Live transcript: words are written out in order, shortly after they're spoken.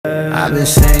I've been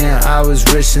saying I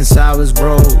was rich since I was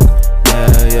broke.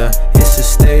 Yeah, yeah, it's a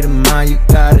state of mind, you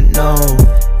gotta know.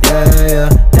 Yeah, yeah,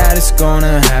 that it's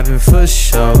gonna happen for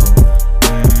sure.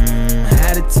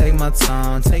 Had to take my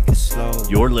time, take it slow.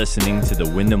 You're listening to the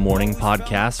Win the Morning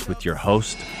podcast with your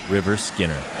host, River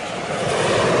Skinner.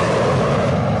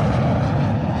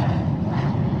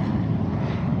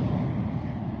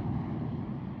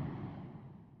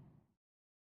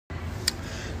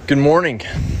 Good morning,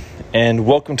 and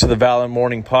welcome to the Valor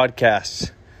Morning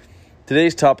Podcast.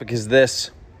 Today's topic is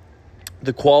this: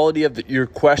 the quality of your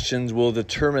questions will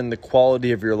determine the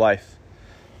quality of your life.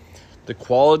 The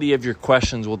quality of your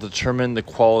questions will determine the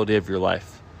quality of your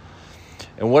life.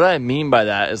 And what I mean by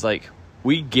that is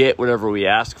we get whatever we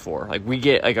ask for. We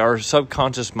get our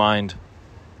subconscious mind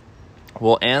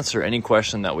will answer any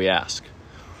question that we ask.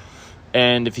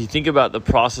 And if you think about the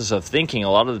process of thinking, a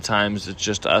lot of the times it's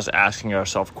just us asking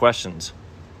ourselves questions.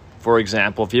 For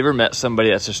example, if you ever met somebody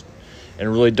that's just in a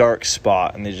really dark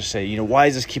spot and they just say, why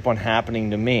does this keep on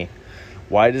happening to me?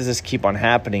 Why does this keep on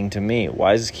happening to me?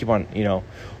 Why does this keep on,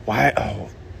 why? Oh,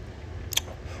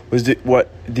 what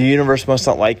the universe must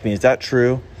not like me? Is that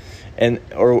true? And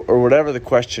or whatever the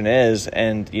question is,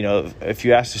 and if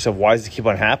you ask yourself, why does it keep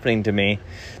on happening to me?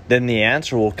 Then the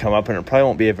answer will come up, and it probably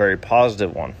won't be a very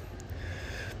positive one.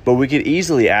 But we could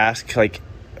easily ask, a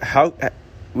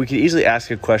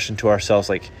question to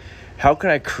ourselves, how can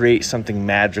I create something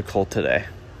magical today?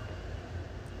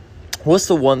 What's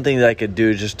the one thing that I could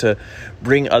do just to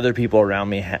bring other people around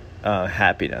me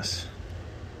happiness?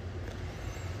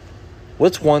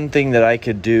 What's one thing that I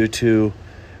could do to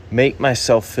make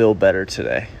myself feel better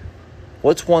today?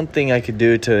 What's one thing I could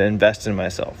do to invest in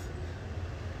myself?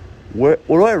 What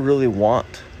do I really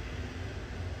want?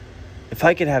 If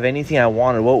I could have anything I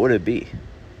wanted, what would it be?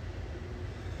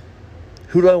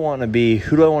 Who do I want to be?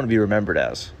 Who do I want to be remembered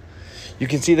as? You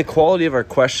can see the quality of our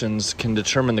questions can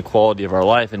determine the quality of our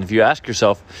life. And if you ask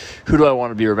yourself, who do I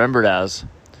want to be remembered as?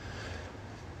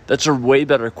 That's a way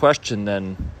better question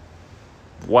than,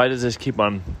 why does this keep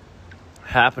on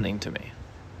happening to me?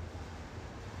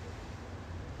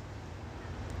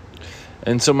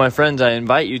 And so, my friends, I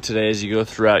invite you today as you go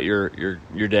throughout your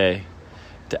day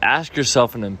to ask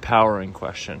yourself an empowering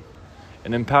question.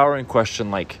 An empowering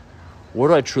question like, what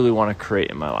do I truly want to create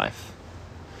in my life?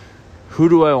 Who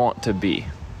do I want to be?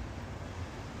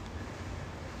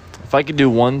 If I could do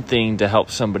one thing to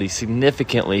help somebody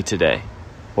significantly today,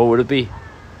 what would it be?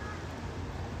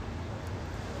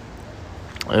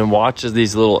 And watch as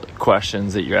these little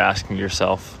questions that you're asking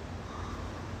yourself,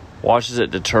 watch as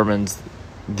it determines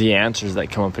the answers that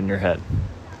come up in your head.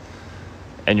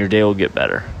 And your day will get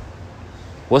better.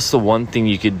 What's the one thing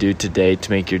you could do today to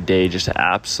make your day just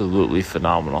absolutely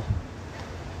phenomenal?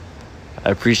 I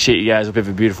appreciate you guys. Hope you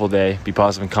have a beautiful day. Be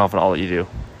positive and confident in all that you do.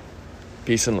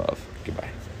 Peace and love.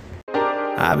 Goodbye.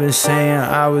 I've been saying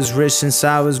I was rich since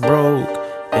I was broke.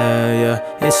 Yeah,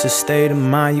 yeah, it's a state of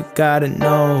mind, you gotta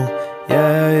know.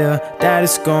 Yeah, yeah, that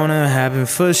it's gonna happen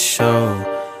for sure.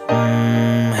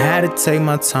 Had to take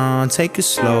my time, take it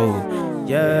slow.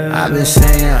 Yeah, I've been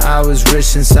saying I was rich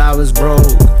since I was broke.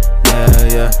 Yeah,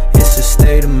 yeah, it's a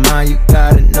state of mind, you got